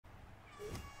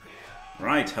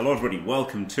Right, hello everybody,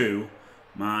 welcome to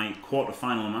my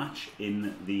quarter-final match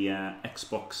in the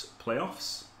Xbox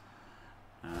playoffs.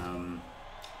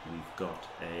 We've got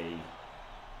a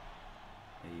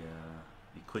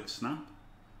quick snap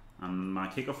and my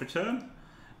kickoff return.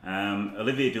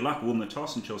 Olivier Dulac won the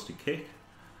toss and chose to kick,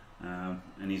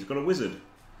 and he's got a wizard.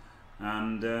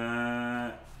 And do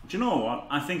you know what?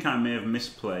 I think I may have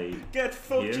misplayed. Get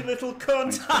fucked, here. You little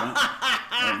cunt!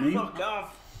 Fuck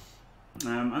off!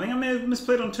 I think I may have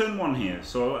misplayed on turn 1 here,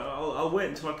 so I'll wait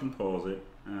until I can pause it.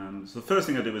 So the first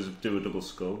thing I did was do a double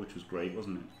skull, which was great,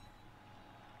 wasn't it?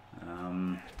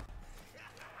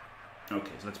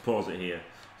 Okay, so let's pause it here.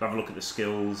 So have a look at the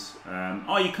skills.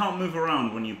 Oh, you can't move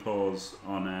around when you pause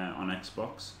on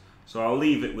Xbox, so I'll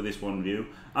leave it with this one view.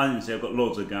 I didn't say I've got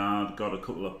loads of guard, got a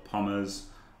couple of pommers,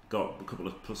 got a couple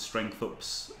of plus strength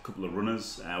ups, a couple of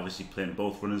runners. Obviously playing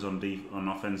both runners on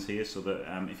offense here, so that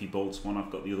if he bolts one, I've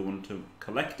got the other one to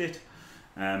collect it.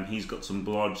 He's got some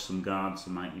blodge, some guard,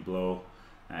 some mighty blow.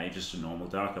 Just a normal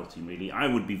Dark Elf team, really. I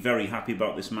would be very happy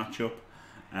about this matchup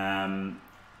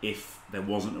if there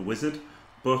wasn't a wizard.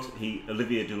 But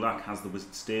Olivier Dulac has the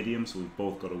Wizard Stadium, so we've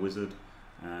both got a wizard,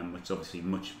 which is obviously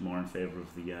much more in favour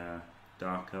of the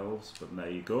Dark Elves. But there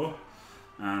you go.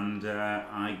 And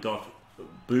I got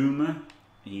Boomer.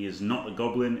 He is not a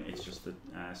goblin, it's just that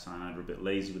Cyanide are a bit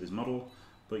lazy with his model,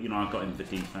 but you know, I've got him for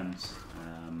defense,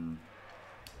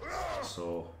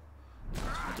 so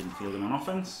I didn't field him on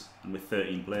offense, and with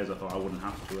 13 players I thought I wouldn't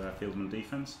have to field him on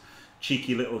defense.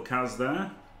 Cheeky little Kaz there.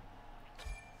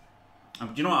 Do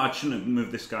you know what, I shouldn't have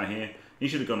moved this guy here. He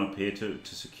should have gone up here to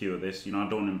secure this. You know, I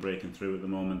don't want him breaking through at the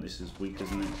moment. This is weak,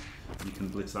 isn't it? You can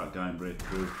blitz that guy and break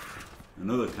through.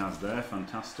 Another Kaz there,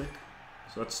 fantastic.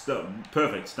 So that's the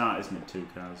perfect start, isn't it? 2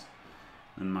 Kaz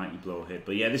and mighty blow hit.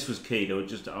 But yeah, this was key. There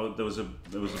was a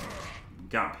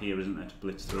gap here, isn't there, to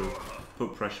blitz through,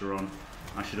 put pressure on.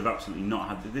 I should have absolutely not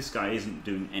had. This guy isn't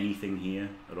doing anything here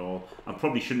at all. I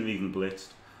probably shouldn't have even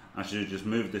blitzed. I should have just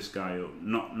moved this guy up,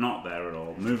 not there at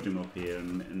all. Moved him up here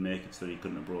and make it so that he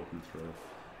couldn't have broken through.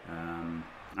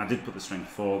 I did put the strength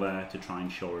 4 there to try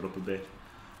and shore it up a bit,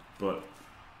 but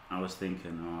I was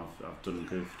thinking, oh, I've done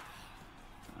goofed.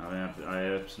 I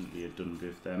absolutely had done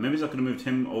goof there. Maybe I could have moved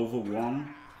him over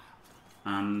 1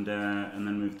 and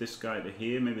then moved this guy to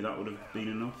here. Maybe that would have been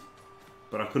enough.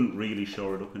 But I couldn't really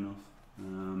shore it up enough.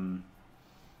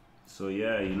 So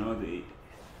yeah, you know, it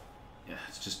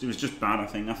was just bad. I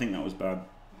think that was bad.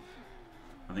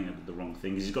 I think I did the wrong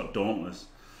thing. He's got Dauntless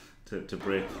to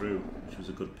break through, which was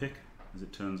a good pick, as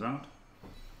it turns out.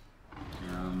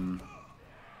 And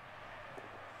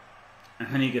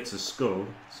then he gets a skull,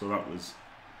 so that was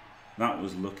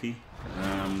lucky.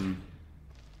 I'm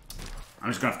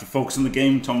just gonna have to focus on the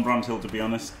game, Tom Brandhill, to be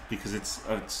honest, because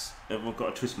I've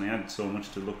got to twist my head so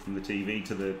much to look from the TV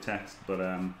to the text.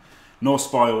 But no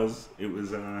spoilers. It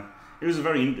was a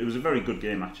very good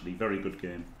game, actually, very good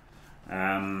game.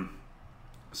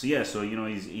 So yeah, so you know,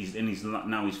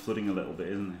 now he's flooding a little bit,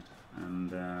 isn't it?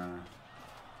 And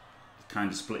kind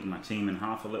of splitting my team in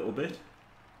half a little bit.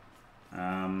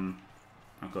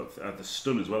 I've got the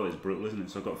stun as well is brutal, isn't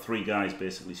it? So I've got 3 guys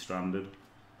basically stranded,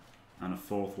 and a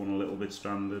 4th one a little bit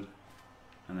stranded,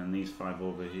 and then these 5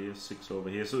 over here, 6 over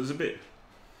here. So it was a bit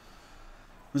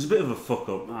of a fuck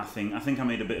up. I think I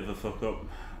made a bit of a fuck up,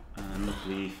 and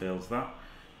luckily he fails that.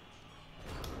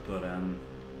 But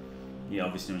yeah,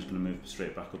 obviously I'm just going to move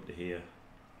straight back up to here.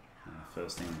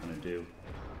 First thing I'm going to do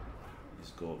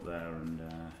is go up there and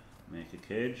make a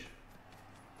cage.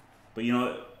 But you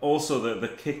know, also the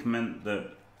kick meant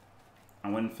that I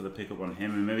went for the pickup on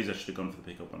him, and maybe I should have gone for the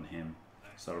pickup on him,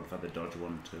 so I would have had the dodge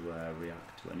one to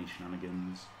react to any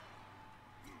shenanigans.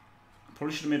 I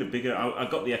probably should have made a bigger. I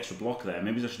got the extra block there.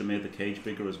 Maybe I should have made the cage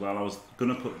bigger as well. I was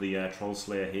gonna put the Troll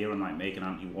Slayer here and like make an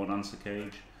anti-ward answer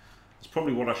cage. That's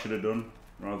probably what I should have done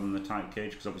rather than the tight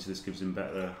cage, because obviously this gives him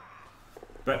better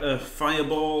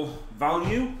fireball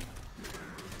value.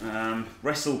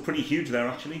 Wrestle pretty huge there,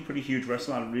 actually, pretty huge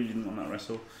wrestle. I really didn't want that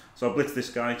wrestle, so I blitzed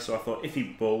this guy. So I thought if he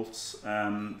bolts,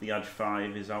 the edge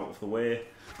 5 is out of the way,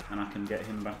 and I can get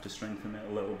him back to strengthen it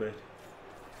a little bit.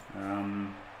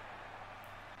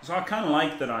 So I kind of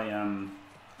like that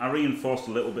I reinforced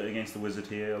a little bit against the wizard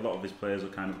here. A lot of his players were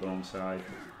kind of the wrong side.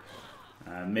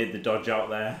 Made the dodge out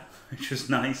there, which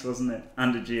was nice, wasn't it?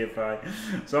 And a GFI.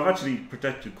 So I've actually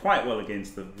protected quite well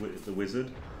against the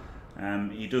wizard.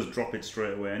 He does drop it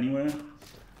straight away anyway,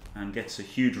 and gets a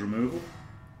huge removal.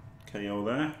 KO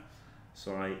there.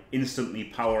 So I instantly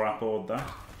power up-o'd that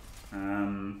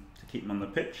to keep him on the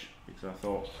pitch, because I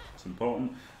thought it's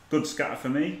important. Good scatter for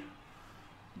me,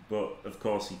 but of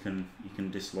course he can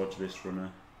dislodge this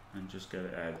runner And just get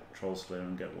a Troll Slayer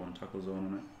and get one tackle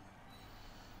zone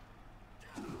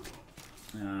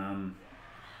on it.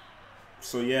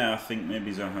 So yeah, I think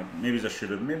maybe I should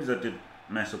have, maybe I did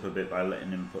mess up a bit by letting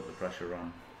him put the pressure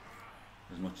on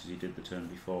as much as he did the turn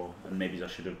before, and maybe I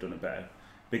should have done a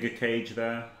bigger cage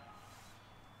there,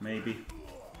 maybe.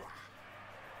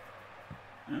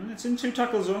 And it's in 2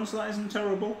 tackle zones, so that isn't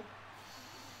terrible.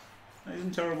 That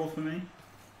isn't terrible for me.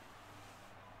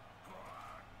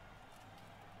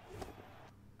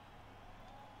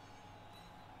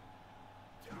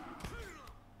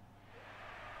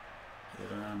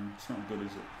 It's not good,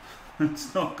 is it?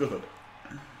 It's not good.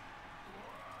 And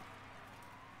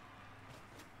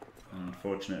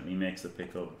unfortunately, he makes the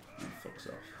pickup and fucks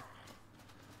off.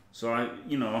 So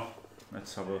you know,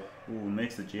 let's have a. Ooh,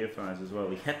 makes the GFIs as well.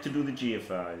 He had to do the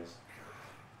GFIs.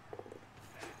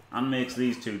 And makes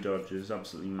these 2 dodges,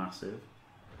 absolutely massive.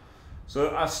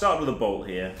 So I start with a bolt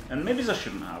here, and maybe I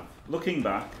shouldn't have. Looking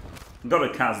back, got a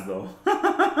Kaz though.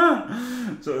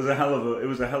 So it was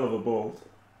a hell of a bolt.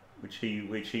 Which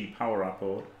he power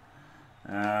upload.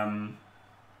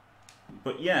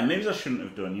 But yeah, maybe I shouldn't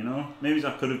have done, you know? Maybe I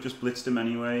could have just blitzed him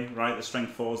anyway, right? The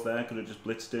strength 4's there, could have just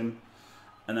blitzed him.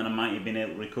 And then I might have been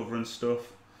able to recover and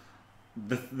stuff.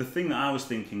 The thing that I was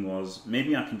thinking was,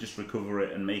 maybe I can just recover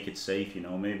it and make it safe, you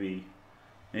know? Maybe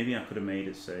I could have made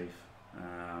it safe.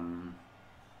 I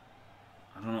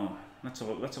don't know. Let's have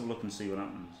a look and see what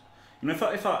happens. You know, if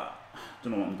I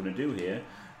don't know what I'm going to do here.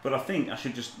 But I think I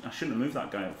shouldn't have moved that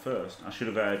guy up first. I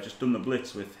should have just done the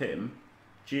blitz with him,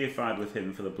 GFI'd with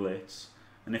him for the blitz,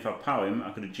 and if I power him, I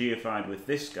could have GFI'd with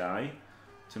this guy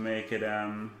to make it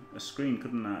a screen,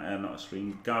 couldn't I? Not a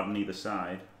screen, guard on either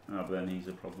side. Oh, but then he's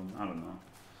a problem. I don't know.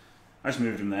 I just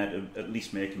moved him there to at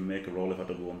least make him make a roll if I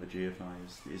double one the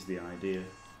GFI is the idea.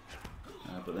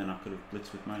 But then I could have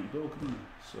blitzed with Mighty Blow, couldn't I?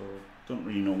 So don't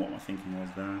really know what my thinking was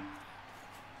there.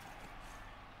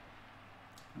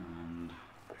 And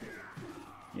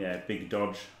yeah, big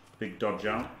dodge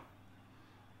out.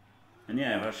 And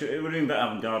yeah, it would have been better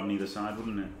having guard on either side,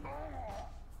 wouldn't it?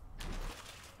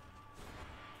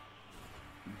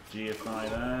 GFI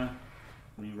there,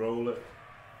 re-roll it,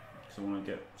 because I want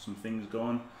to get some things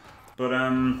going. But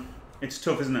it's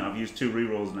tough, isn't it? I've used 2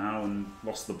 re-rolls now and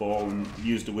lost the ball and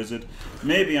used a wizard.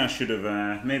 Maybe I should have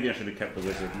kept the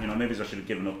wizard. You know, maybe I should have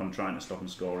given up on trying to stop him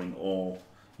scoring, or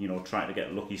you know, try to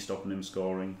get lucky stopping him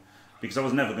scoring. Because I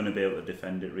was never going to be able to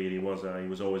defend it, really, was I? He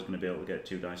was always going to be able to get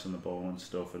 2 dice on the ball and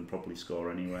stuff and probably score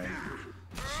anyway.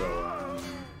 So,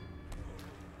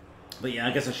 but yeah,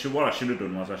 I guess what I should have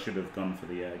done was I should have gone for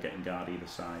the getting guard either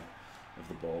side of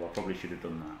the ball. I probably should have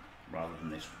done that rather than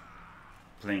this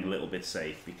playing a little bit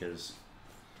safe, because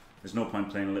there's no point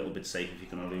playing a little bit safe if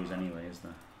you're going to lose anyway, is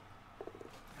there?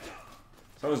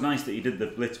 So it was nice that he did the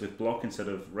blitz with block instead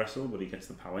of wrestle, but he gets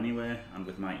the power anyway, and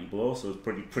with Mighty Blow, so it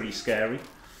was pretty scary.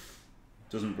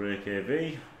 Doesn't break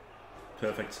AV.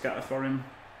 Perfect scatter for him.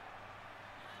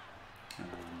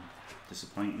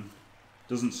 Disappointing.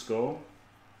 Doesn't score.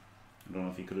 I don't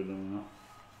know if he could have done that.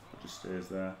 It just stays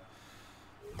there.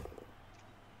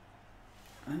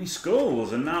 And he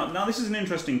scores. And now this is an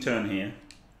interesting turn here.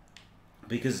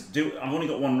 Because I've only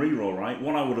got 1 reroll, right?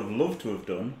 What I would have loved to have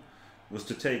done was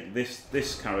to take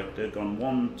this character, gone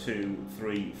 1, 2,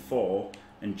 3, 4,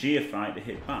 and GFI to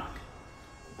hit back.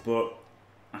 But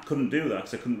I couldn't do that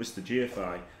because I couldn't risk the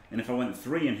GFI. And if I went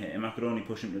 3 and hit him, I could only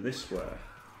push him to this square.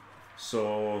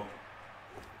 So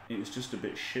it was just a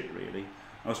bit shit, really.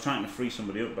 I was trying to free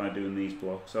somebody up by doing these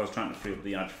blocks. I was trying to free up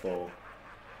the edge 4.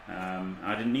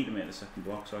 I didn't need to make the second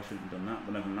block, so I shouldn't have done that,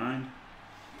 but never mind.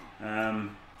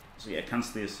 So yeah,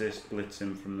 cancel the assist, blitz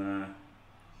him from there.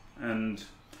 And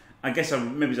I guess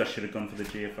maybe I should have gone for the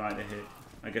GFI to hit.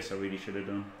 I guess I really should have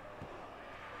done.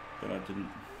 But I didn't.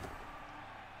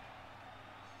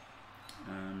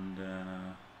 And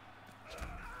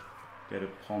get a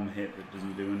pom hit that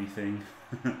doesn't do anything.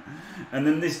 And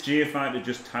then this GFI to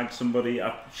just tag somebody.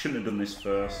 I shouldn't have done this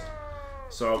first.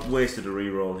 So I wasted a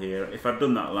reroll here. If I'd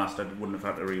done that last, I wouldn't have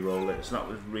had to reroll it. So that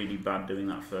was really bad doing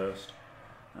that first.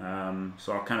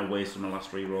 So I kind of wasted my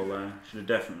last reroll there. Should have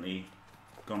definitely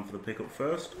gone for the pickup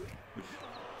first, which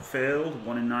failed.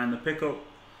 1 in 9 the pickup.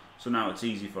 So now it's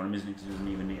easy for him, isn't it? Because he doesn't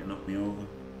even need to knock me over.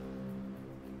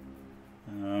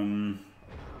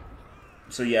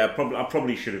 So yeah, I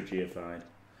probably should have GFI'd.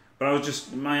 But I was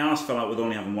just, my arse fell out with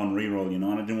only having 1 reroll, you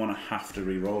know, and I didn't want to have to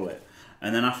reroll it.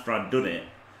 And then after I'd done it,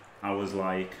 I was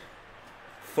like,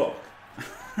 fuck.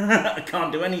 I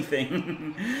can't do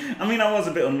anything. I mean, I was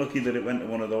a bit unlucky that it went to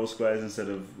one of those squares instead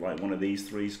of like one of these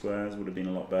 3 squares. Would have been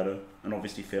a lot better. And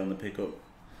obviously failing the pickup.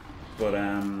 But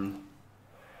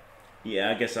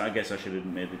Yeah, I guess I should have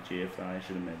made the GFI. I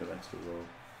should have made the extra roll.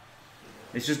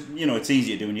 It's just, you know, it's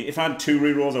easier doing it. If I had 2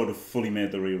 rerolls, I would have fully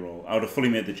made the reroll. I would have fully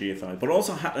made the GFI. But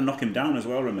also had to knock him down as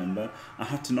well, remember? I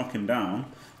had to knock him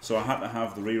down. So I had to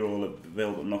have the reroll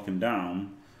available to knock him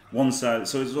down. One side,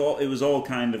 so it was all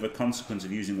kind of a consequence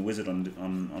of using the wizard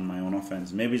on my own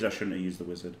offense. Maybe I shouldn't have used the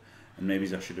wizard. And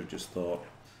maybe I should have just thought,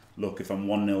 look, if I'm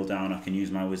 1-0 down, I can use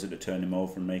my wizard to turn him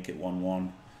over and make it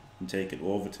 1-1 and take it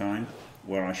to overtime,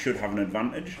 where I should have an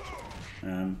advantage.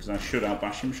 Because I should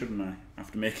outbash him, shouldn't I?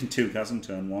 After making 2 cas in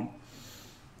turn 1.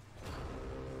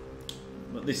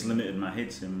 But this limited my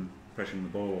hits, him pressing the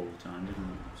ball all the time, didn't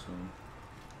it? So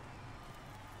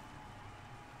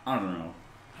I don't know.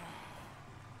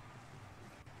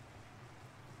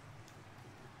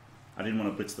 I didn't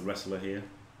want to blitz the wrestler here,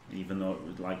 even though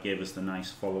it like gave us the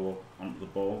nice follow up onto the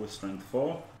ball with strength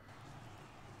 4.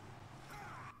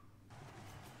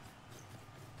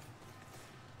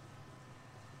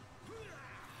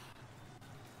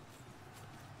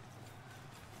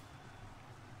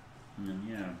 And then,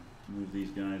 yeah, move these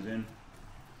guys in.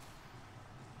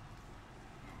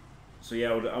 So yeah,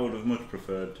 I would have much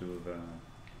preferred to have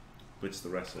blitzed the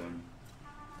wrestler and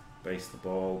base the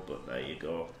ball, but there you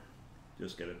go.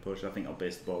 Just get it pushed. I think I'll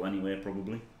base the ball anyway,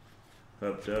 probably.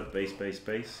 Herb dirt, base, base,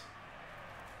 base.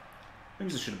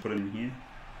 Maybe I should have put him in here.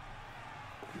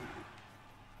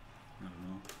 I don't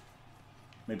know.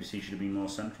 Maybe he should have been more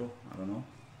central. I don't know.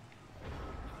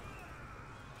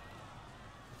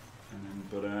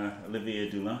 But Olivier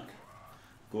Dulac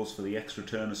goes for the extra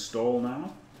turn of stall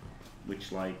now,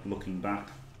 which, like, looking back,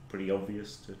 pretty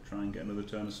obvious to try and get another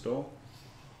turn of stall.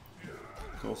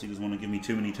 Of course, he doesn't want to give me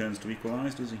too many turns to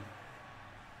equalise, does he?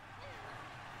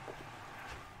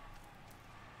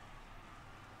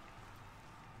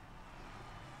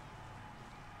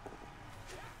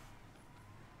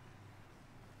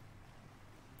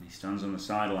 He stands on the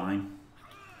sideline,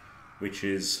 which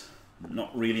is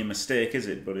not really a mistake, is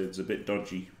it? But it's a bit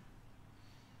dodgy.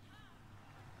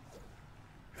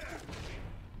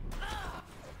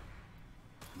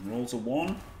 Rolls a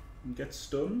 1 and gets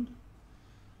stunned.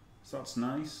 So that's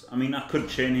nice. I mean, I could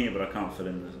chain here, but I can't fill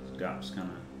in the gaps, can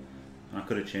I? And I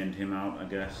could have chained him out, I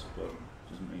guess, but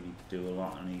doesn't really do a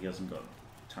lot, and he hasn't got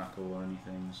tackle or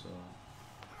anything. So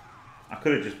I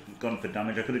could have just gone for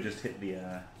damage. I could have just hit the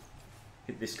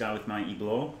hit this guy with Mighty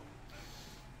Blow,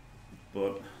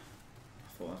 but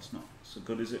I thought that's not so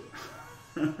good, is it?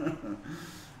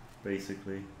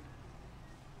 Basically,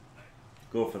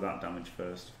 go for that damage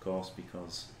first, of course,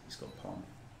 because he's got pawn.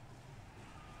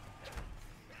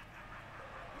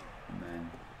 And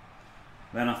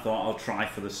then I thought I'll try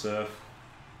for the surf.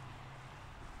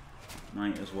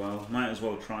 Might as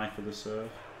well try for the surf.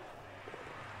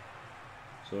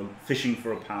 So fishing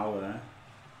for a power there.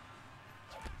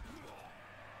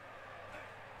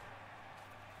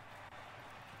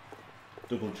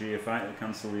 Double GFI to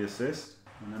cancel the assist,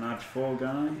 and then Edge 4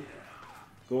 guy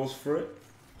goes for it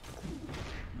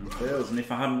and fails. And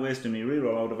if I hadn't wasted my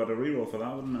reroll, I would have had a reroll for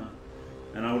that, wouldn't I?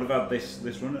 And I would have had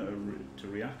this runner to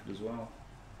react as well.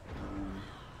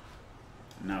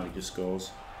 Now he just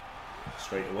goes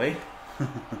straight away,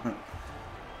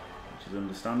 which is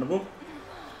understandable.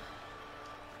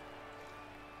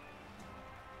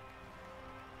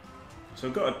 So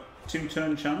I've got a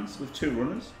 2-turn chance with 2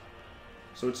 runners.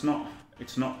 So it's not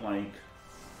like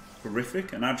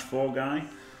horrific. An Edge 4 guy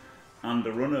and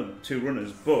a runner, 2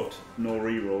 runners, but no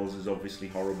rerolls is obviously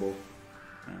horrible.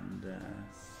 And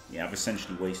yeah, I've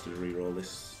essentially wasted a reroll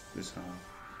this half.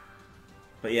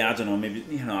 But yeah, I don't know, maybe,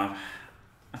 you know,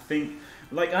 I think,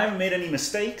 like, I haven't made any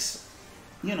mistakes,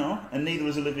 you know, and neither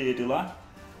has Olivier Dulac.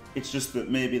 It's just that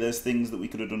maybe there's things that we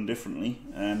could have done differently.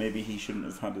 Maybe he shouldn't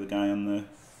have had the guy on the,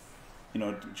 you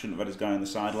know, shouldn't have had his guy on the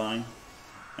sideline.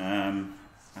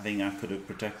 I think I could have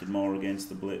protected more against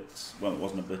the blitz. Well, it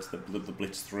wasn't a blitz, the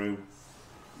blitz through.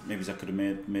 Maybe I could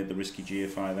have made the risky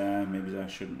GFI there. Maybe I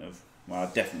shouldn't have. Well, I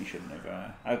definitely shouldn't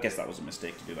have. I guess that was a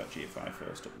mistake to do that GFI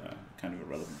first up there. Kind of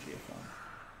irrelevant GFI.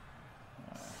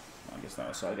 I guess that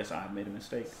was. So I guess I have made a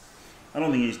mistake. I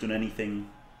don't think he's done anything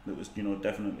that was, you know,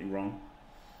 definitely wrong.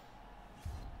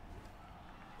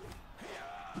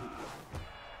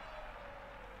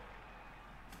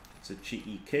 It's a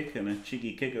cheeky kick, and a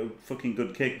cheeky kick, a fucking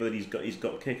good kick, but he's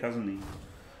got kick, hasn't he?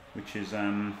 Which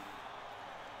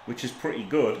is pretty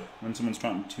good when someone's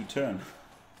trying to turn.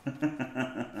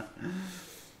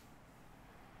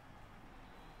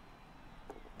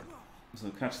 So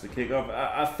catch the kick off.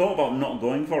 I thought about not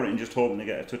going for it and just hoping to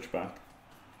get a touchback,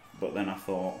 but then I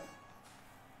thought,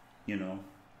 you know,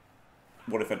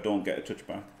 what if I don't get a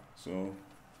touchback? So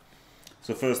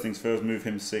first things first, move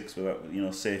him 6 without, you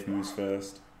know, safe moves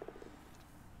first.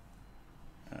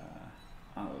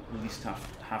 I'll at least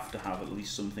have to have at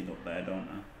least something up there, don't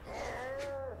I?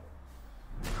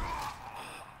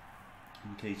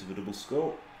 In case of a double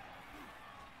score.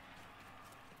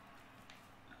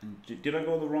 And did I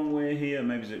go the wrong way here?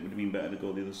 Maybe it would have been better to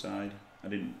go the other side. I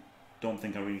don't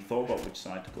think I really thought about which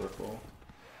side to go for.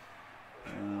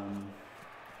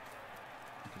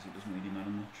 Because it doesn't really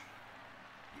matter much.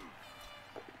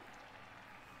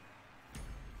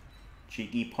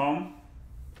 Cheeky palm.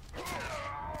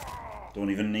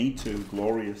 Don't even need to.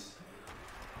 Glorious.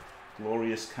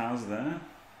 Glorious Kaz there.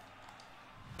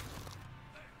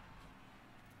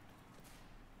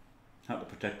 Had to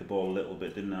protect the ball a little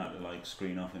bit, didn't I? To like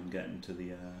screen off him getting to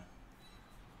the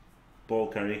ball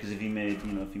carrier, because if he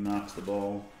if he marks the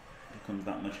ball, it becomes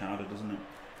that much harder, doesn't it?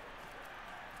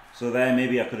 So there,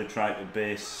 maybe I could have tried to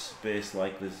base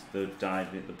like this, the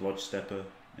blodge stepper,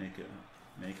 make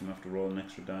him have to roll an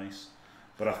extra dice.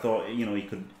 But I thought, he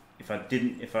could, if I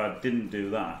didn't do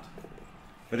that,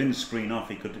 if I didn't screen off,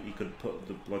 he could put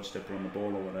the blodge stepper on the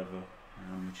ball or whatever,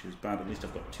 which is bad. At least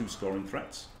I've got 2 scoring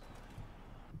threats.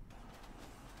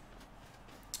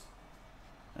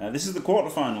 This is the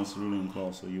quarterfinals, Cerulean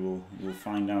Claw, so you will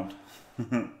find out.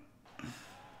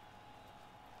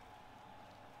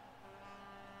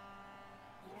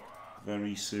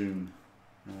 Very soon.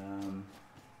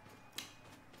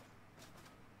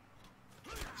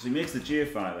 So he makes the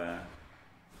GFI there,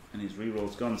 and his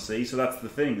reroll's gone. See, so that's the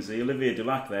thing. See, Olivier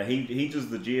Dulac there, he does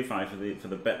the GFI for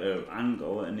the better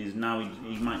angle, and he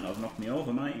might not have knocked me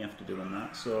over, might he, after doing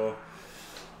that? So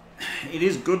it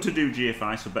is good to do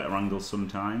GFIs for better angles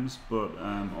sometimes, but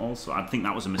also I think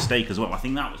that was a mistake as well. I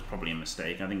think that was probably a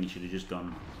mistake. I think he should have just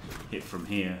gone hit from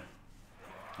here,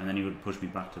 and then he would push me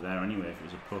back to there anyway if it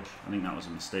was a push. I think that was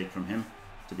a mistake from him,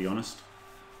 to be honest.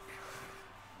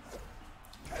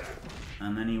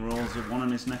 And then he rolls a 1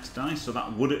 on his next dice, so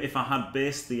that would, if I had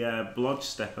based the blodge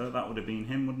stepper, that would have been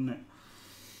him, wouldn't it?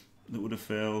 That would have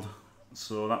failed.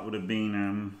 So that would have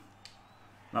been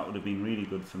really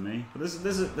good for me. But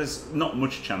there's not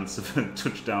much chance of a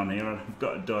touchdown here. I've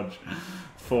got to dodge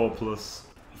 4+,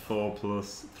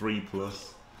 4+,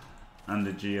 3+, and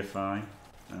a GFI.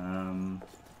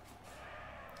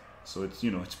 So it's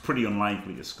it's pretty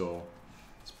unlikely to score.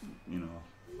 It's,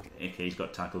 AK he's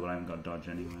got tackle, but I haven't got dodge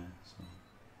anyway. So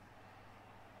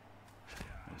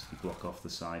obviously block off the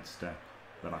side step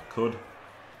that I could,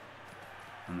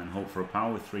 and then hope for a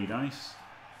power with 3 dice.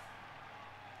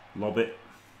 Lob it.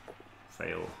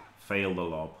 Fail the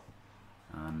lob,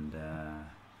 and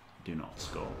do not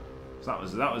score. So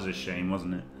that was a shame,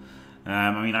 wasn't it?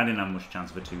 I mean, I didn't have much chance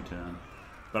of a 2-turn,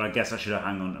 but I guess I should have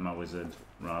hung on to my wizard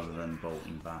rather than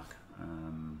bolting back.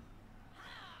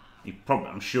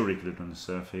 I'm sure he could have done the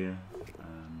surf here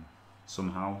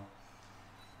somehow,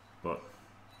 but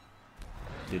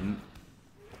didn't.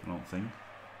 I don't think.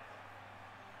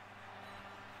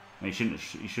 He shouldn't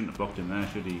have blocked him there,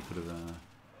 should he? He could have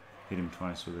hit him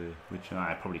twice with which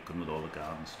I probably couldn't with all the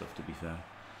guard and stuff, to be fair.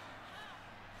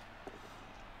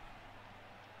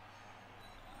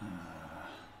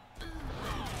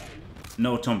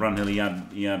 No, Tom Brandhill,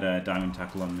 he had a diamond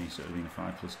tackle on me, so it would have been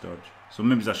a 5+ dodge. So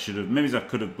maybe I should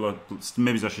have blocked.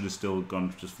 Maybe I should have still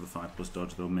gone just for the 5+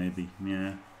 dodge, though. Maybe,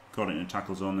 yeah. Got it in a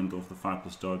tackle zone, then go for the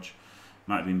 5+ dodge.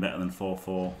 Might have been better than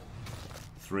 4-4-3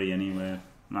 anyway.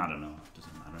 I don't know. It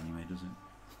doesn't matter anyway, does it?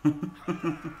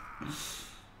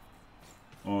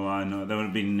 Oh, I know there would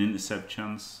have been an intercept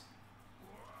chance.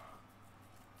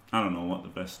 I don't know what the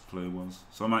best play was,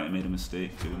 so I might have made a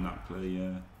mistake doing that play.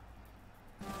 Yeah.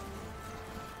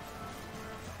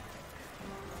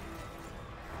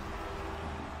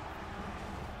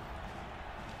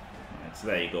 So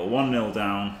there you go, 1-0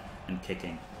 down and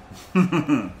kicking.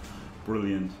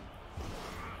 Brilliant.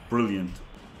 Brilliant.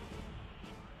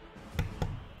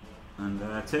 And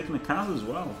taking a Kaz as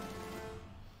well.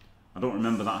 I don't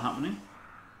remember that happening.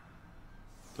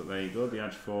 But there you go, the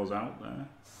edge 4's out there.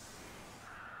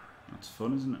 That's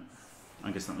fun, isn't it?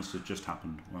 I guess that must have just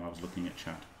happened while I was looking at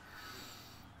chat.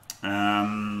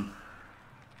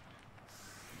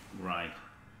 Right.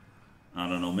 I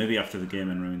don't know, maybe after the game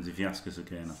in Ruins, if you ask us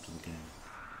again after the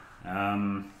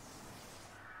game.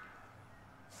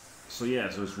 So yeah,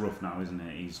 so it's rough now, isn't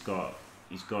it? He's got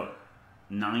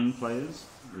 9 players,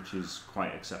 which is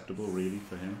quite acceptable really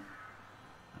for him.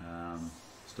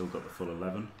 Still got the full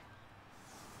 11.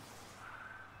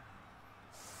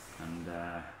 And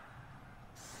I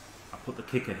put the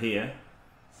kicker here.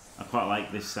 I quite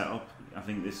like this setup. I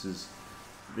think this is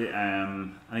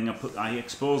I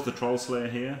exposed the Troll Slayer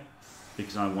here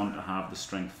because I want to have the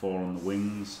strength 4 on the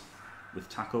wings with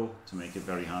tackle to make it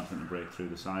very hard for him to break through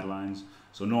the sidelines.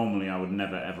 So normally I would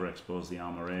never ever expose the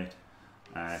armor 8,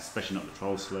 especially not the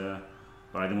Troll Slayer.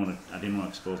 But I didn't want to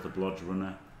expose the Blodge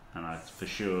Runner, and I for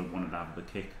sure wanted to have the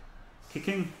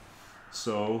kicking.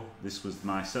 So this was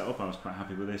my setup. I was quite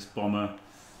happy with this. Bomber,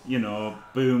 you know,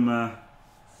 Boomer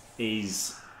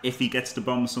is, if he gets to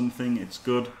bomb something, it's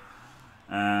good.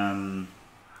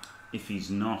 If he's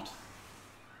not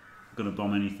going to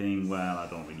bomb anything, well, I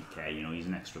don't really care. You know, he's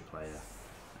an extra player.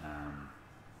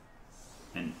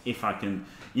 And if I can,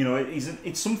 you know,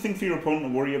 it's something for your opponent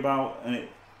to worry about, and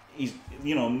he's,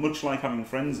 you know, much like having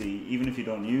Frenzy, even if you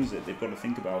don't use it, they've got to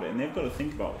think about it, and they've got to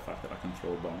think about the fact that I can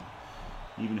throw a bomb,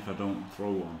 even if I don't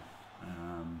throw one.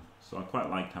 So I quite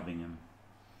liked having him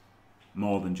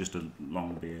more than just a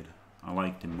long beard. I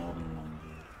liked him more than a long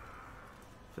beard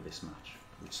for this match.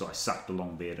 So I sacked the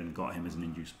long beard and got him as an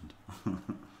inducement.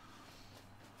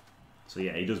 So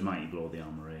yeah, he does Mighty Blow the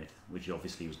Armor 8, which he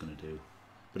obviously was going to do.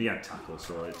 But he had tackle,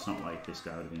 so it's not like this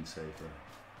guy would have been safer.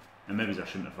 And maybe I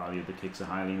shouldn't have valued the kick so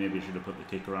highly. Maybe I should have put the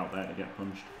kicker out there to get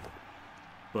punched.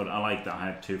 But I like that I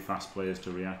had two fast players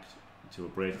to react to a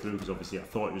breakthrough, because obviously I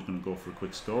thought he was going to go for a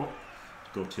quick score,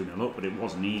 to go 2-0 up, but it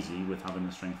wasn't easy with having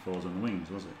the strength 4s on the wings,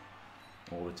 was it?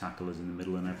 All the tacklers in the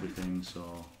middle and everything,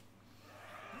 so...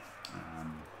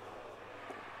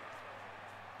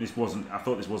 this wasn't. I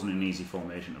thought this wasn't an easy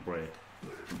formation to break,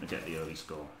 to get the early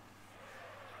score.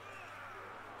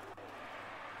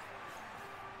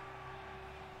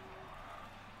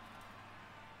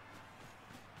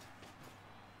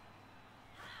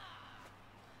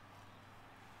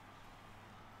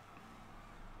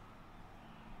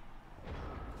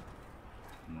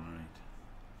 Right.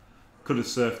 Could have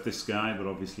surfed this guy, but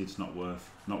obviously it's not worth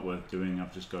doing.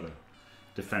 I've just got to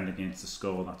defend against the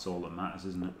score. That's all that matters,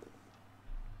 isn't it?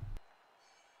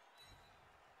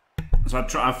 So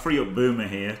I free up Boomer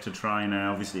here to try and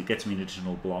obviously it gets me an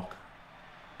additional block.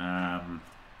 And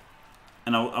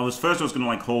I was going to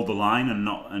like hold the line and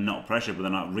not pressure, but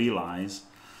then I realise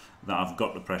that I've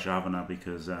got the pressure, haven't I?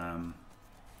 Because I'm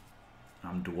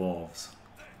Dwarves,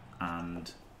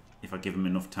 and if I give them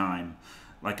enough time,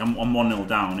 like I'm 1-0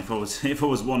 down. If I was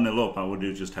 1-0 up, I would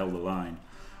have just held the line.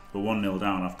 But 1-0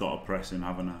 down, I've got to press him,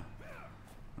 haven't I?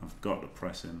 I've got to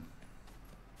press him.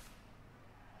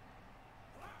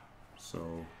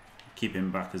 So keep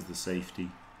him back as the safety,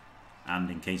 and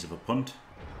in case of a punt.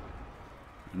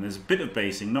 And there's a bit of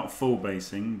basing, not full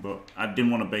basing, but I didn't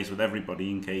want to base with everybody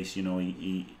in case, you know,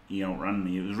 he outran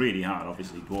me. It was really hard.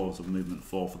 Obviously, Dwarves have movement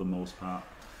 4 for the most part.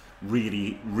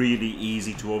 Really, really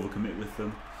easy to overcommit with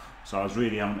them. So I was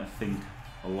really having to think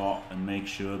a lot and make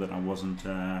sure that I wasn't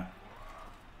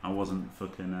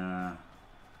fucking,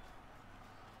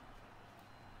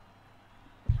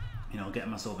 you know, getting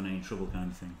myself in any trouble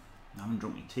kind of thing. I haven't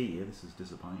drunk my tea here, this is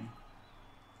disappointing.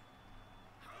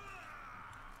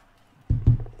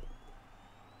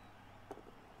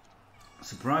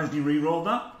 Surprised he re-rolled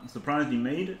that? Surprised he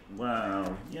made it?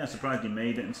 Well, yeah, surprised he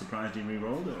made it and surprised he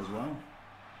re-rolled it as well.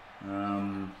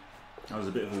 That was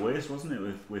a bit of a waste, wasn't it,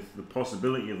 with the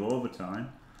possibility of overtime.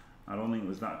 I don't think it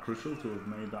was that crucial to have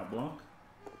made that block.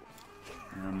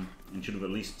 And should have at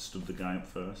least stood the guy up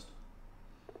first,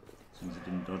 since it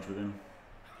didn't dodge with him.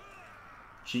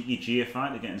 Cheeky Gia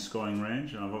fight to get in scoring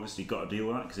range, and I've obviously got to deal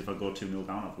with that, because if I go 2-0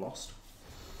 down, I've lost.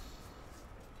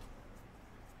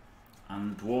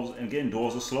 And Dwarves, again,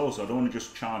 Dwarves are slow, so I don't want to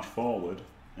just charge forward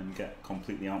and get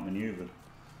completely outmaneuvered.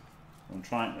 I'm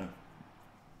trying to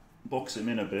box him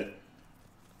in a bit,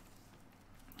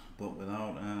 but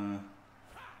without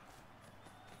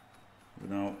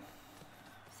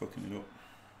fucking it up.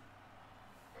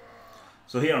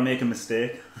 So here I make a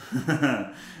mistake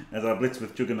as I blitz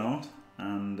with Juggernaut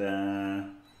and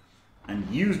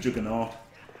use Juggernaut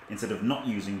instead of not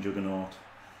using Juggernaut.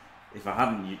 If I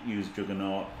hadn't used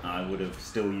Juggernaut, I would have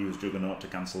still used Juggernaut to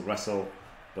cancel Wrestle,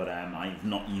 but I've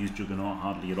not used Juggernaut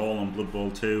hardly at all on Blood Bowl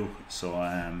 2, so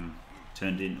I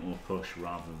turned it into a push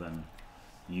rather than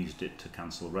used it to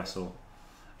cancel Wrestle.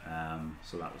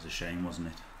 So that was a shame, wasn't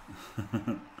it?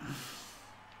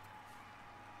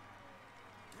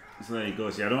 So there you go.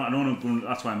 See, I don't want to.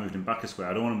 That's why I moved him back a square.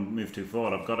 I don't want to move too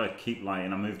forward. I've got to keep light,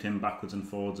 and I moved him backwards and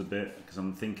forwards a bit because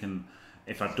I'm thinking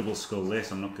if I double skull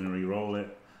this, I'm not going to re-roll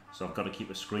it. So I've got to keep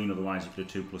a screen, otherwise you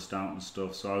could have 2+ out and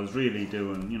stuff. So I was really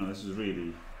doing, you know, this is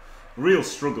really a real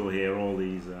struggle here. All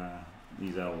these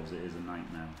elves, it is a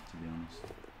nightmare to be honest.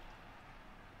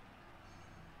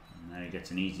 And there he gets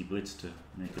an easy blitz to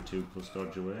make a 2+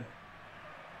 dodge away.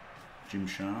 Jim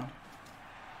Shard.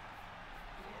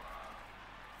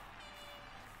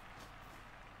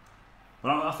 But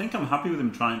I think I'm happy with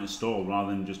him trying to stall rather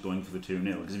than just going for the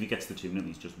 2-0, because if he gets the 2-0,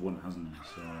 he's just won, hasn't he?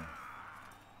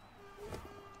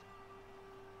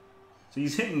 So So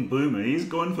he's hitting Boomer. He's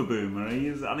going for Boomer.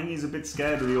 I think he's a bit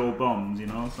scared of the old bombs, you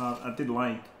know. So I did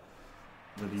like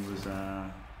that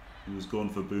he was going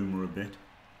for Boomer a bit.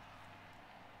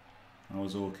 I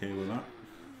was okay with that.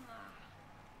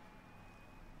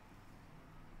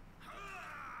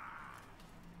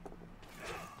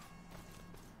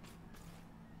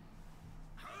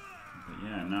 But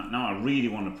yeah, now I really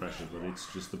want to pressure, but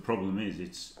it's just the problem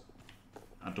is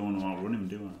I don't know how to run him,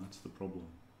 do I? That's the problem.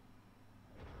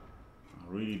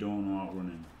 I really don't know how to run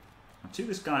him. I took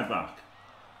this guy back.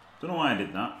 Don't know why I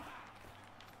did that.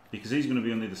 Because he's going to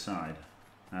be on the other side.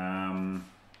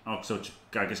 Oh, so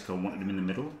I guess I wanted him in the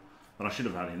middle. But I should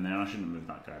have had him there. I shouldn't have moved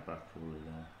that guy back probably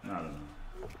there. I don't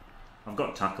know. I've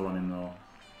got tackle on him though.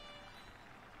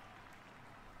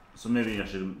 So maybe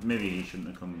he shouldn't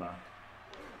have come back.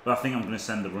 But I think I'm going to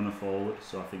send the runner forward.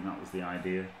 So I think that was the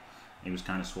idea. He was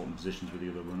kind of swapping positions with the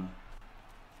other runner.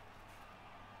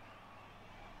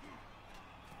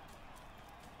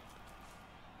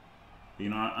 But, you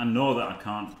know, I know that I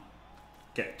can't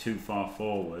get too far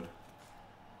forward.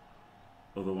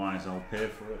 Otherwise I'll pay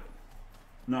for it.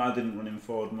 No, I didn't run him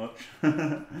forward much.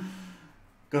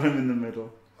 Got him in the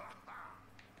middle.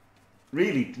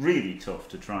 Really, really tough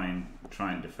to try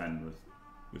and defend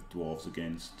with Dwarves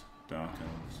against Dark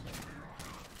Elves.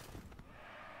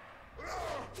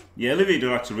 Yeah, Olivier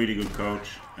Dulac's a really good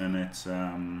coach, and it's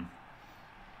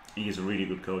he is a really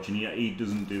good coach, and he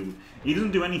doesn't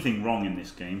do anything wrong in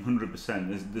this game.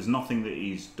 100%. There's nothing that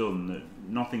he's done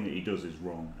nothing that he does is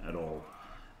wrong at all.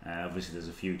 Obviously, there's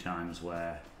a few times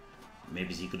where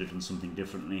maybe he could have done something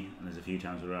differently, and there's a few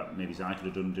times where maybe I could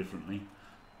have done differently.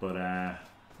 But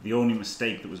the only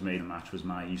mistake that was made in the match was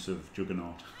my use of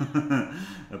Juggernaut.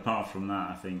 Apart from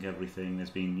that, I think everything has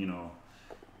been, you know,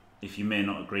 if you may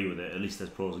not agree with it, at least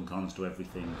there's pros and cons to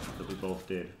everything that we both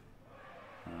did.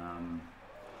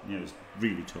 Yeah, it was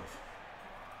really tough.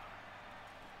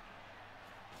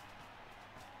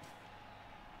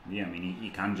 Yeah, I mean, he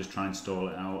can just try and stall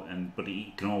it out, but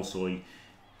he can also.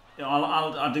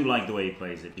 I do like the way he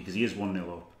plays it because he is 1-0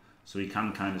 up, so he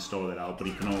can kind of stall it out, but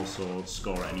he can also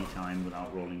score at any time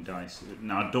without rolling dice.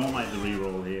 Now, I don't like the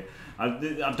reroll here. I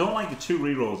don't like the 2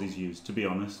 rerolls he's used, to be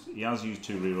honest. He has used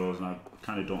 2 rerolls, and I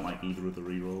kind of don't like either of the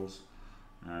rerolls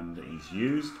that he's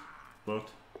used, but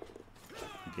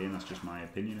again, that's just my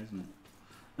opinion, isn't it?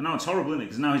 And now it's horrible, isn't it?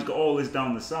 Because now he's got all this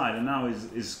down the side, and now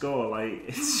his score, like,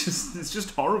 it's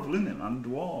just horrible, isn't it, man?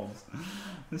 Dwarves,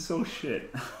 they're so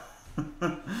shit.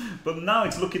 But now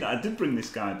it's looking at, I did bring this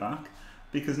guy back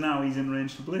because now he's in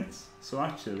range to blitz. So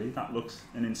actually, that looks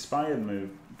an inspired move,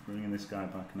 bringing this guy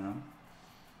back now.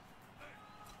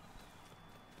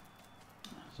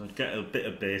 So I'd get a bit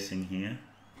of basing here,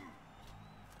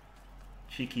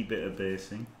 cheeky bit of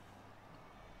basing.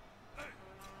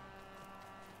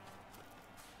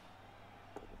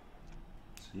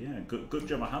 Yeah, good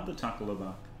job I had the tackler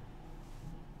back.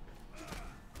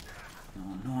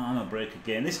 Oh, no armor break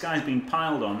again. This guy's been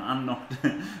piled on and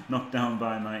knocked down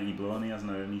by Mighty Blow, and he hasn't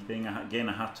had anything. Again,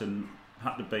 I had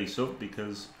to base up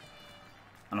because,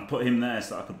 and I put him there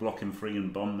so that I could block him free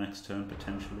and bomb next turn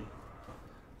potentially.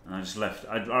 And I just left.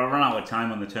 I ran out of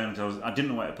time on the turn because I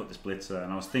didn't know where to put this blitzer,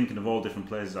 and I was thinking of all different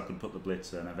places I could put the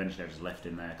blitzer, and eventually I just left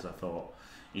him there because I thought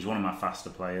he's one of my faster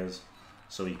players,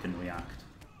 so he can react.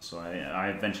 So I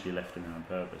eventually left him in on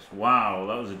purpose. Wow,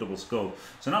 that was a double skull.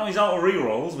 So now he's out of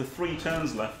rerolls with 3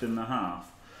 turns left in the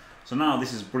half. So now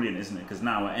this is brilliant, isn't it? Because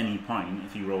now at any point,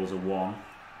 if he rolls a 1,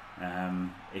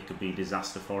 it could be a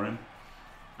disaster for him.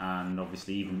 And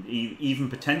obviously even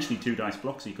potentially 2 dice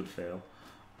blocks he could fail.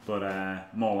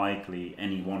 But more likely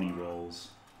any 1 he rolls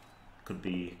could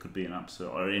be an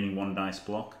absolute, or any 1 dice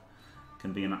block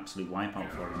can be an absolute wipeout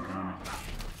for him, can't it?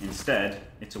 Instead,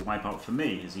 it's a wipeout for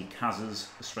me as he Kaz's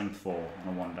a strength 4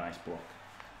 on a 1 dice block.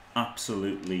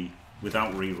 Absolutely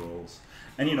without rerolls.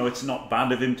 And you know, it's not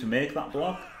bad of him to make that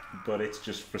block, but it's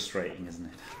just frustrating, isn't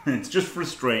it? It's just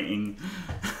frustrating.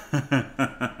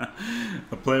 A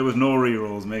player with no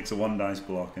rerolls makes a 1 dice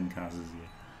block and Kaz's you.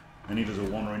 And he does a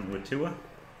 1-er into a 2-er.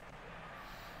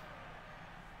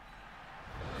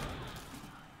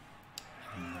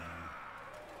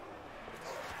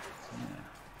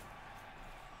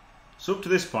 So up to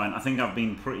this point, I think I've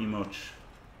been pretty much...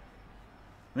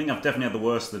 I think I've definitely had the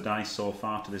worst of the dice so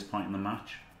far to this point in the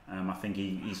match. I think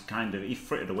he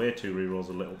frittered away 2 rerolls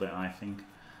a little bit, I think,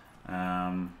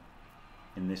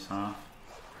 in this half.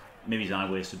 Maybe I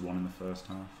wasted 1 in the first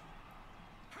half.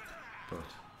 But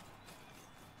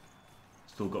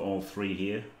still got all 3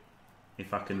 here.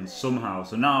 If I can somehow...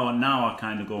 So now I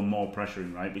kind of go more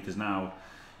pressuring, right? Because now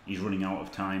he's running out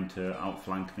of time to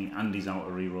outflank me and he's out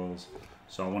of rerolls.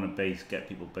 So I want to get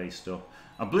people based up.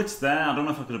 I blitzed there. I don't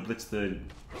know if I could have blitzed the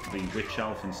Witch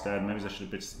Elf instead. Maybe I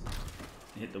should have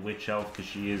hit the Witch Elf because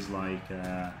she is like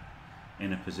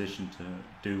in a position to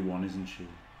do one, isn't she?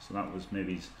 So that was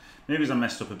maybe I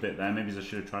messed up a bit there. Maybe I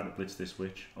should have tried to blitz this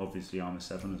Witch. Obviously armor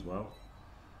 7 as well.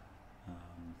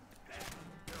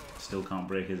 Still can't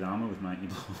break his armor with Mighty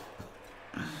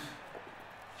Blow.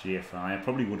 GFI. I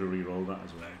probably would have re-rolled that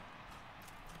as well.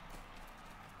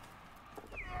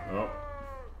 Oh.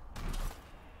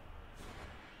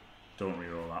 Don't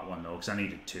re-roll that one though, because I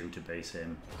needed 2 to base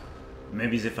him.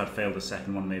 Maybe if I'd failed the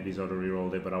second one, maybe I'd have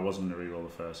re-rolled it, but I wasn't going to re-roll the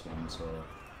first one, so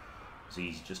it's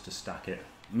easy just to stack it.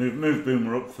 Move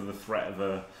Boomer up for the threat of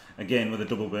a, again with a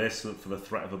double base, for the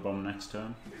threat of a bomb next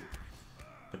turn,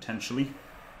 potentially.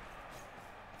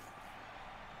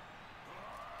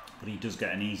 But he does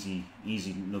get an easy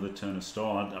another turn of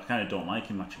stall. I kind of don't like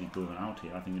him actually going out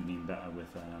here. I think it'd been better with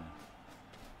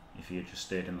if he had just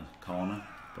stayed in the corner,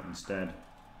 but instead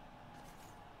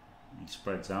he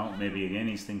spreads out. Maybe again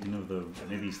he's thinking of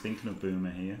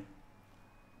Boomer here.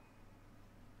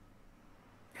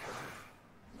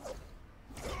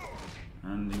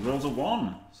 And he rolls a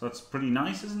 1, so that's pretty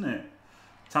nice, isn't it?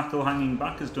 Tackle hanging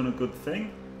back has done a good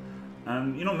thing.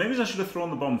 And you know, maybe I should have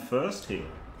thrown the bomb first here.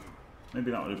 Maybe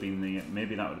that would have been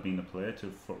the play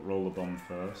to roll the bomb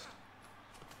first.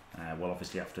 Well,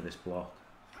 obviously after this block,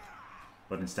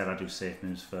 but instead I do safe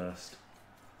moves first,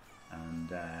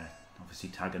 and obviously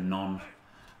tag a non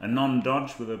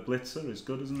dodge with a blitzer is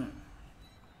good, isn't it?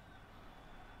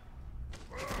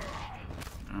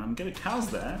 Get a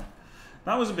Kaz there.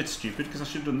 That was a bit stupid because I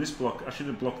should have done this block. I should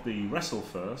have blocked the wrestle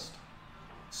first,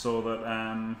 so that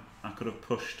I could have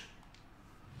pushed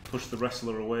the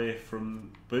wrestler away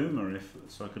from Boomer,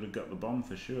 so I could have got the bomb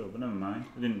for sure, but never mind,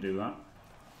 I didn't do that.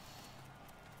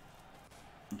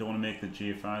 Don't want to make the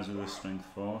GFIs with a strength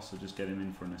 4, so just get him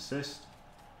in for an assist.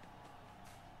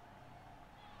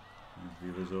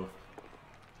 There's the others up.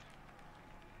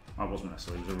 I wasn't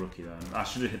wrestler, he was a rookie then. I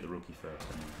should have hit the rookie first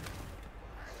anyway.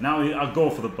 Now I'll go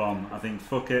for the bomb. I think,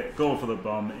 fuck it, go for the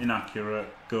bomb, inaccurate,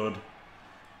 good.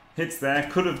 Hits there,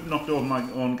 could have knocked over my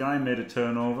own guy, made a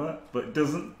turnover, but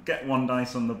doesn't, get 1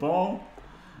 dice on the ball,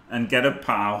 and get a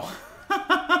pow.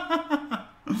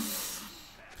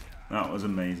 That was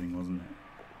amazing, wasn't it?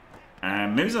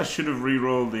 Maybe I should have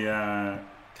re-rolled the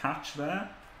catch there,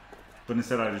 but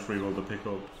instead I just re-rolled the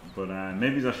pickup. But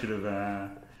maybe I should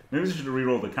have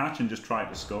re-rolled the catch and just tried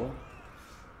to score.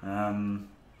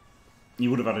 He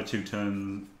would have had a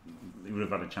 2-turn, he would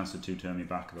have had a chance to 2-turn me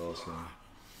back though, so...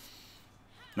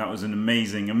 That was an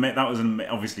amazing.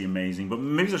 Obviously amazing. But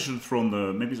maybe I should have thrown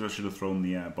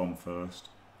the bomb first.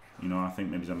 You know, I think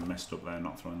maybe I messed up there,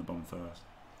 not throwing the bomb first.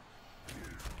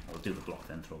 I'll do the block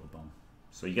then throw the bomb.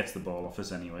 So he gets the ball off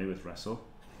us anyway with wrestle.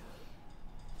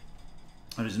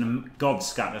 It was a god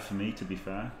scatter for me, to be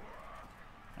fair.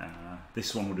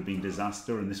 This one would have been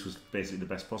disaster, and this was basically the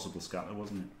best possible scatter,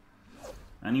 wasn't it?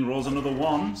 And he rolls another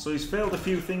 1, so he's failed a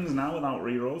few things now without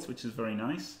re-rolls, which is very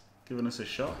nice, giving us a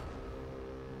shot.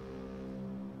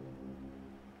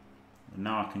 And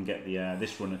now I can get the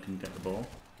this runner can get the ball.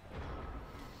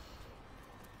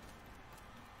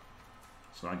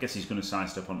 So I guess he's going to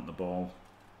sidestep onto the ball,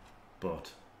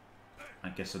 but I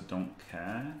guess I don't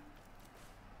care.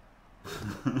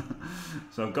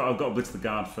 So I've got to blitz the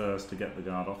guard first to get the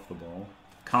guard off the ball.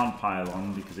 Can't pile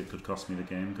on because it could cost me the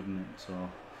game, couldn't it? So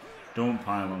don't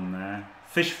pile on there.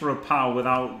 Fish for a pow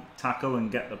without tackle and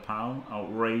get the pow.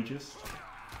 Outrageous.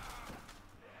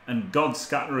 And God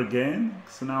scatter again.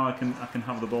 So now I can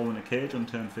have the ball in a cage on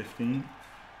turn 15.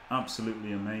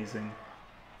 Absolutely amazing.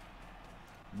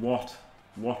 What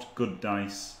good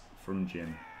dice from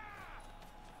Jim.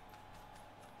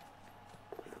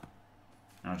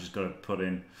 I've just got to put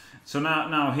in. So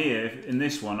now here in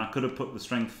this one, I could have put the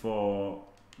strength 4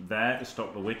 there to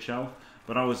stop the Witch Elf.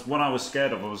 But what I was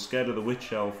scared of the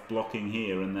Witch Elf blocking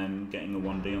here and then getting a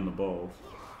 1D on the ball.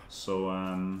 So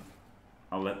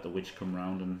I'll let the Witch come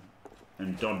round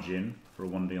and dodge in for a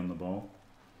 1D on the ball.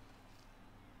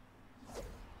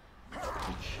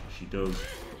 Which she does,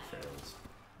 but fails.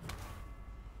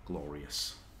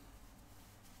 Glorious.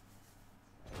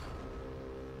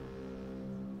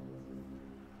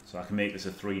 So I can make this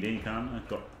a 3D, can't I?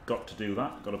 Got to do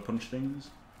that. Got to punch things.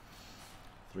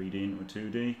 3D into a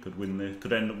 2D.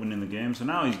 Could end up winning the game. So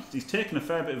now he's taken a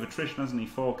fair bit of attrition, hasn't he?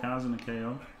 4 cars and a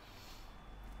KO.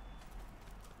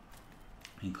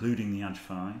 Including the Edge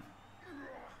 5.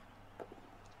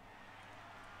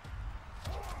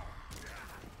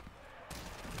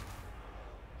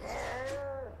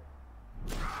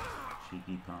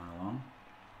 Cheeky pile on.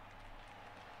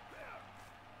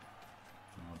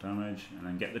 damage, and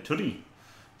then get the tuddy.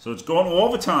 So it's gone to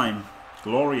overtime.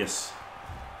 Glorious.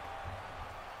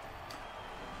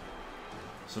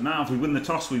 So now if we win the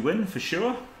toss, we win for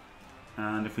sure.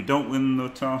 And if we don't win the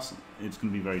toss, it's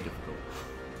going to be very difficult.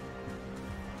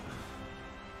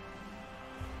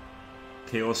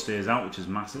 KO stays out, which is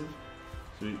massive.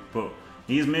 So but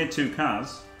he has made 2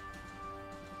 Kaz,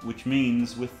 which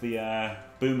means with the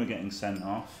Boomer getting sent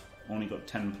off, only got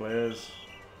 10 players.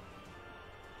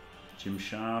 Jim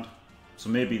Shard. So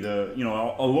maybe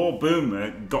although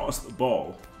Boomer got us the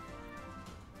ball,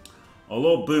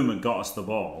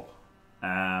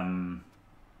 and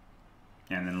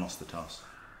then lost the toss.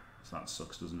 So that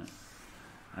sucks, doesn't it?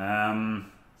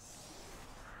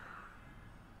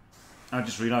 I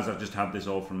just realised I've just had this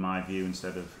all from my view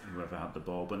instead of whoever had the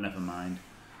ball, but never mind.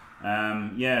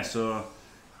 Yeah, so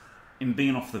in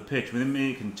being off the pitch, with him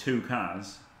making 2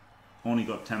 Kaz, only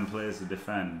got 10 players to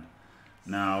defend.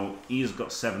 Now, he's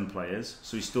got 7 players,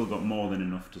 so he's still got more than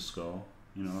enough to score.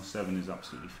 7 is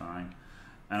absolutely fine.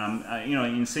 And you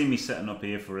can see me setting up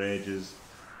here for ages.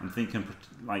 I'm thinking,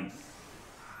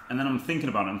 and then I'm thinking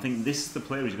about it. I'm thinking, this is the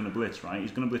player he's going to blitz, right? He's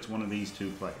going to blitz one of these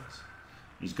 2 players.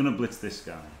 He's going to blitz this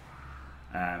guy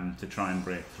to try and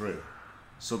break through.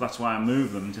 So that's why I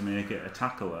move them to make it a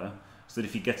tackler, so that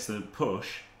if he gets the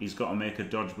push, he's got to make a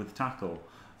dodge with tackle.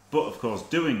 But of course,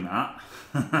 doing that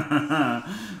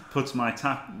puts my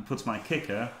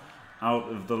kicker out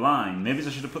of the line. Maybe I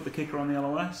should have put the kicker on the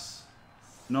LOS.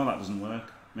 No, that doesn't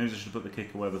work. Maybe I should have put the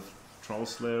kicker where the Troll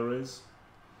Slayer is.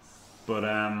 But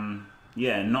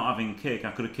yeah, not having kick,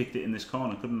 I could have kicked it in this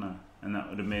corner, couldn't I? And that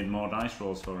would have made more dice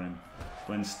rolls for him.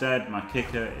 But instead, my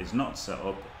kicker is not set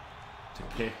up to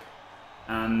kick,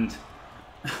 and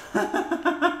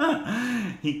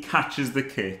he catches the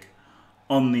kick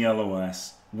on the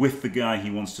LOS with the guy he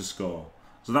wants to score.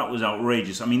 So that was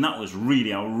outrageous. I mean, that was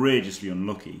really outrageously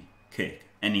unlucky kick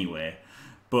anyway.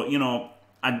 But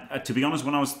to be honest,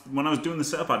 when I was doing the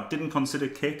setup, I didn't consider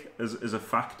kick as a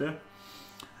factor.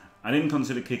 I didn't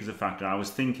consider kick as a factor. I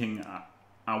was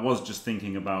just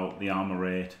thinking about the armor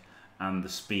rate and the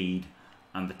speed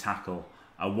and the tackle.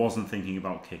 I wasn't thinking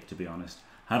about kick, to be honest.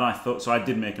 So I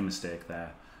did make a mistake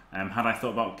there. Had I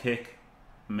thought about kick,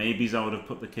 maybe I would have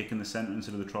put the kick in the centre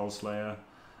instead of the Troll Slayer.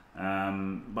 But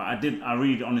I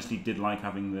really honestly did like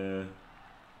having the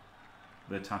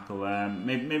tackle there.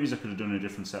 Maybe I could have done a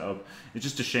different setup. It's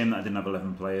just a shame that I didn't have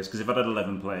 11 players, because if I'd had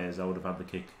 11 players, I would have had the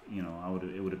kick. It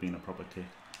would have been a proper kick.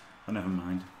 But never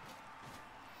mind.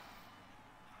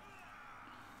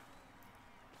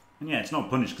 And yeah, it's not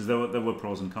punished, because there were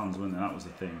pros and cons, weren't there? That was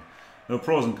the thing. There were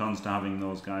pros and cons to having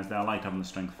those guys there. I liked having the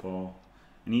strength 4,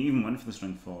 and he even went for the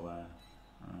strength 4 there.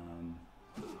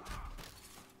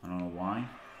 I don't know why.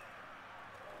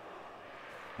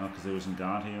 Oh, because there was some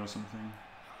guard here or something.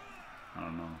 I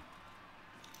don't know.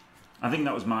 I think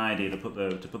that was my idea, to put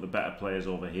the better players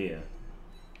over here,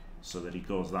 so that he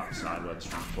goes that side where the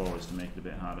strength 4 is, to make it a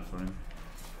bit harder for him.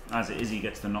 As it is, he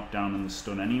gets the knockdown and the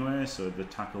stun anyway, so the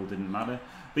tackle didn't matter.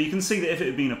 But you can see that if it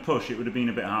had been a push, it would have been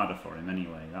a bit harder for him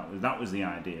anyway. That was the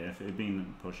idea. If it had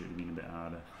been a push, it would have been a bit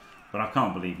harder. But I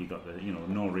can't believe you got the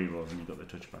no rerolls and you got the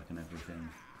touchback and everything.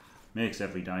 Makes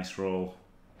every dice roll,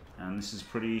 and this is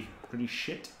pretty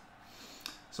shit.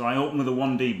 So I open with a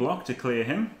 1D block to clear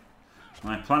him.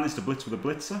 My plan is to blitz with a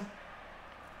blitzer.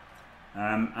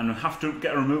 And I have to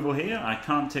get a removal here. I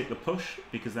can't take the push,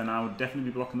 because then I would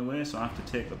definitely be blocking the way, so I have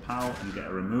to take the power and get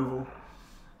a removal.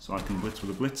 So I can blitz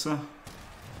with a blitzer.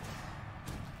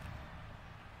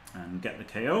 And get the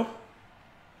KO.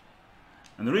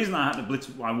 And the reason I had to blitz,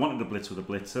 I wanted to blitz with a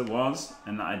blitzer was,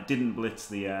 and that I didn't blitz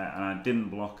the, and I didn't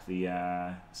block the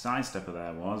sidestepper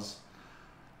there was,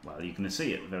 well, you're going to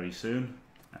see it very soon.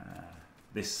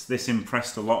 This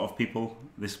impressed a lot of people,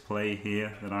 this play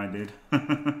here that I did. Who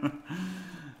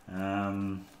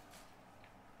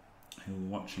were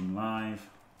watching live.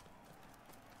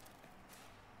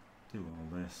 Do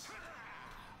all this.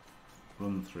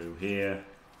 Run through here.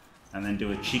 And then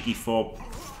do a cheeky 4+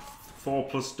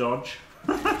 dodge.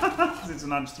 Because it's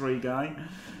an edge 3 guy.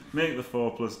 Make the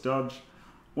 4+ dodge.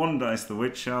 1 dice the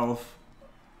Witch Elf.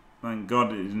 Thank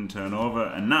God it didn't turn over.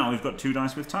 And now we've got 2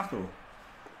 dice with tackle.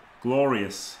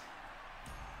 Glorious.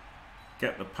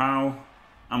 Get the POW.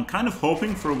 I'm kind of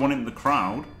hoping for a 1 into the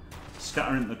crowd.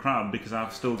 Scatter into the crowd, because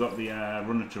I've still got the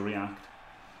runner to react.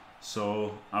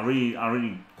 So I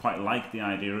really quite like the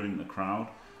idea of in the crowd.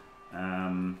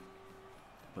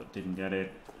 But didn't get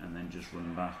it, and then just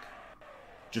run back.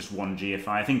 Just 1 GFI.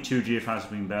 I think 2 GFIs would have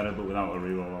been better, but without a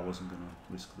reroll I wasn't going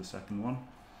to risk the second one.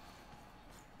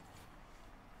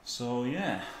 So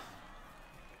yeah.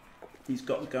 He's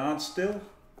got guards still.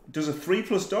 does a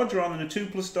 3+ dodge rather than a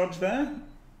 2+ dodge there.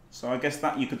 So I guess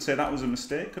that you could say that was a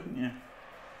mistake, couldn't you?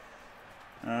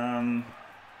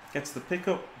 Gets the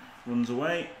pickup, runs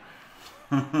away.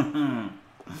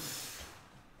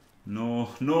 No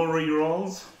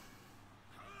re-rolls.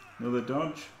 Another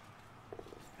dodge.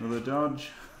 Another dodge.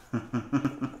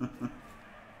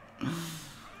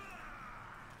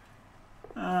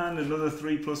 And another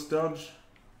 3+ dodge.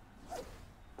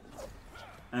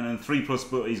 And then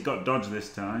 3+, but he's got dodge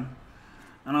this time.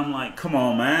 And I'm like, come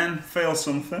on, man, fail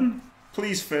something.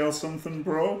 Please fail something,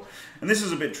 bro. And this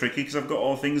is a bit tricky because I've got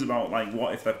all things about, like,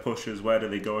 what if they're pushers, where do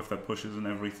they go if they're pushers and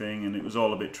everything. And it was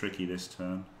all a bit tricky this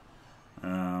turn.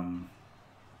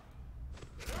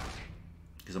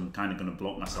 Because I'm kind of going to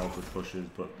block myself with pushes,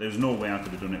 but there's no way I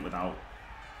could have done it without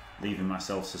leaving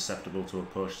myself susceptible to a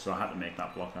push, so I had to make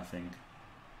that block, I think.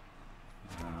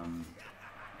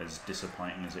 As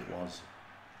disappointing as it was.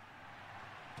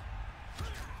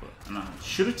 And I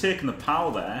should have taken the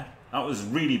POW there. That was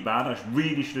really bad. I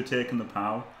really should have taken the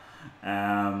POW.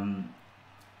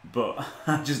 But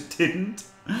I just didn't.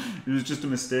 It was just a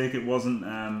mistake. It wasn't a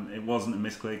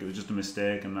misclick. It was just a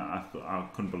mistake, and I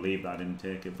couldn't believe that I didn't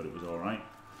take it, but it was all right.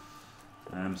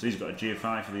 So he's got a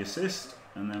GFI for the assist,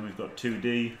 and then we've got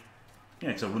 2D. Yeah,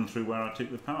 because I run through where I took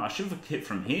the POW. I should have hit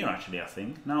from here, actually, I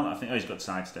think. Now that I think, oh, he's got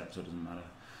sidestep, so it doesn't matter.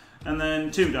 And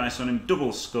then 2 dice on him,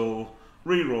 double skull,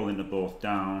 re-roll into both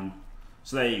down.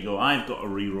 So there you go. I've got a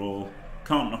re-roll.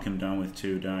 Can't knock him down with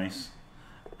 2 dice.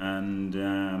 And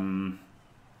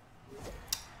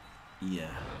yeah,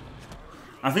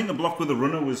 I think the block with the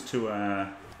runner was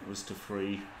to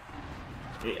free.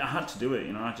 I had to do it,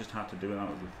 you know. I just had to do it. That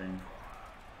was the thing.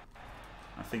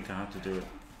 I think I had to do it.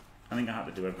 I think I had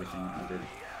to do everything that I did.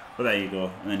 But there you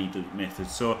go. And then he did method.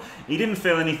 So he didn't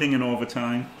fail anything in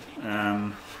overtime,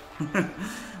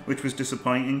 which was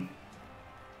disappointing.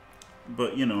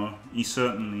 But you know, he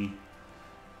certainly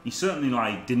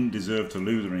like didn't deserve to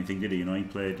lose or anything, did he? You know, he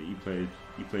played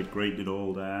great. Did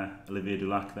old Olivier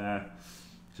Dulac there.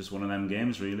 Just one of them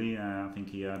games, really. I think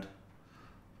he had,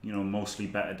 you know, mostly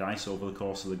better dice over the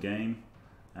course of the game.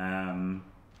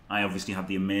 I obviously had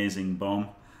the amazing bomb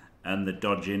and the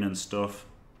dodge in and stuff.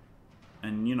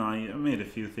 And you know, I made a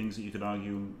few things that you could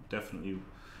argue definitely.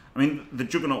 I mean, the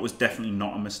Juggernaut was definitely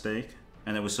not a mistake.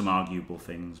 And there were some arguable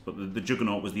things, but the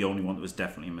Juggernaut was the only one that was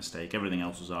definitely a mistake. Everything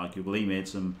else was arguable. He made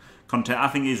some content. I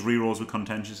think his rerolls were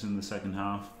contentious in the second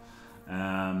half,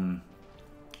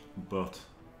 but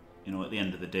you know, at the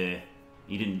end of the day,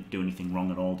 he didn't do anything wrong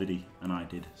at all, did he? And I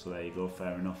did. So there you go.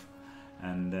 Fair enough.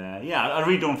 And yeah, I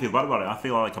really don't feel bad about it. I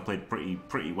feel like I played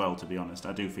pretty well, to be honest.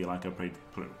 I do feel like I played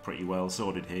pretty well.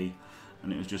 So did he,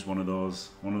 and it was just one of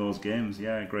those games.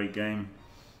 Yeah, great game,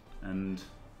 and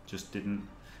just didn't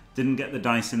get the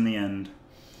dice in the end.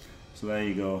 So there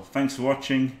you go. Thanks for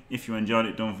watching. If you enjoyed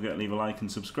it, don't forget to leave a like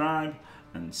and subscribe,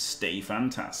 and stay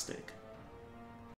fantastic.